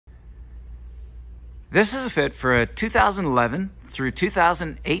This is a fit for a 2011 through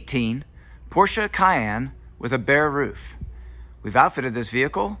 2018 Porsche Cayenne with a bare roof. We've outfitted this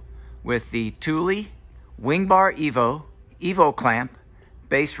vehicle with the Thule WingBar EVO clamp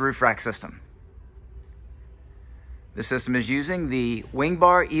base roof rack system. The system is using the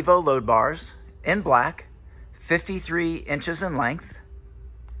WingBar EVO load bars in black, 53 inches in length,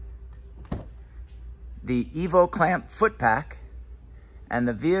 the EVO clamp foot pack, and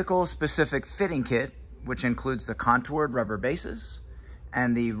the vehicle-specific fitting kit, which includes the contoured rubber bases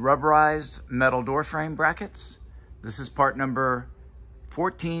and the rubberized metal door frame brackets. This is part number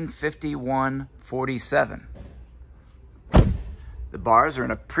 145147. The bars are in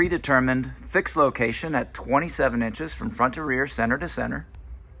a predetermined fixed location at 27 inches from front to rear, center to center.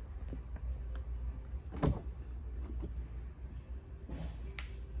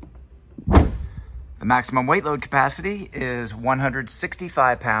 The maximum weight load capacity is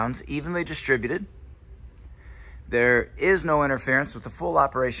 165 pounds, evenly distributed. There is no interference with the full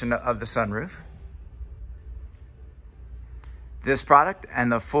operation of the sunroof. This product and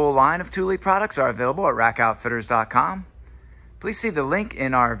the full line of Thule products are available at rackoutfitters.com. Please see the link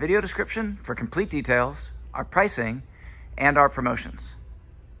in our video description for complete details, our pricing, and our promotions.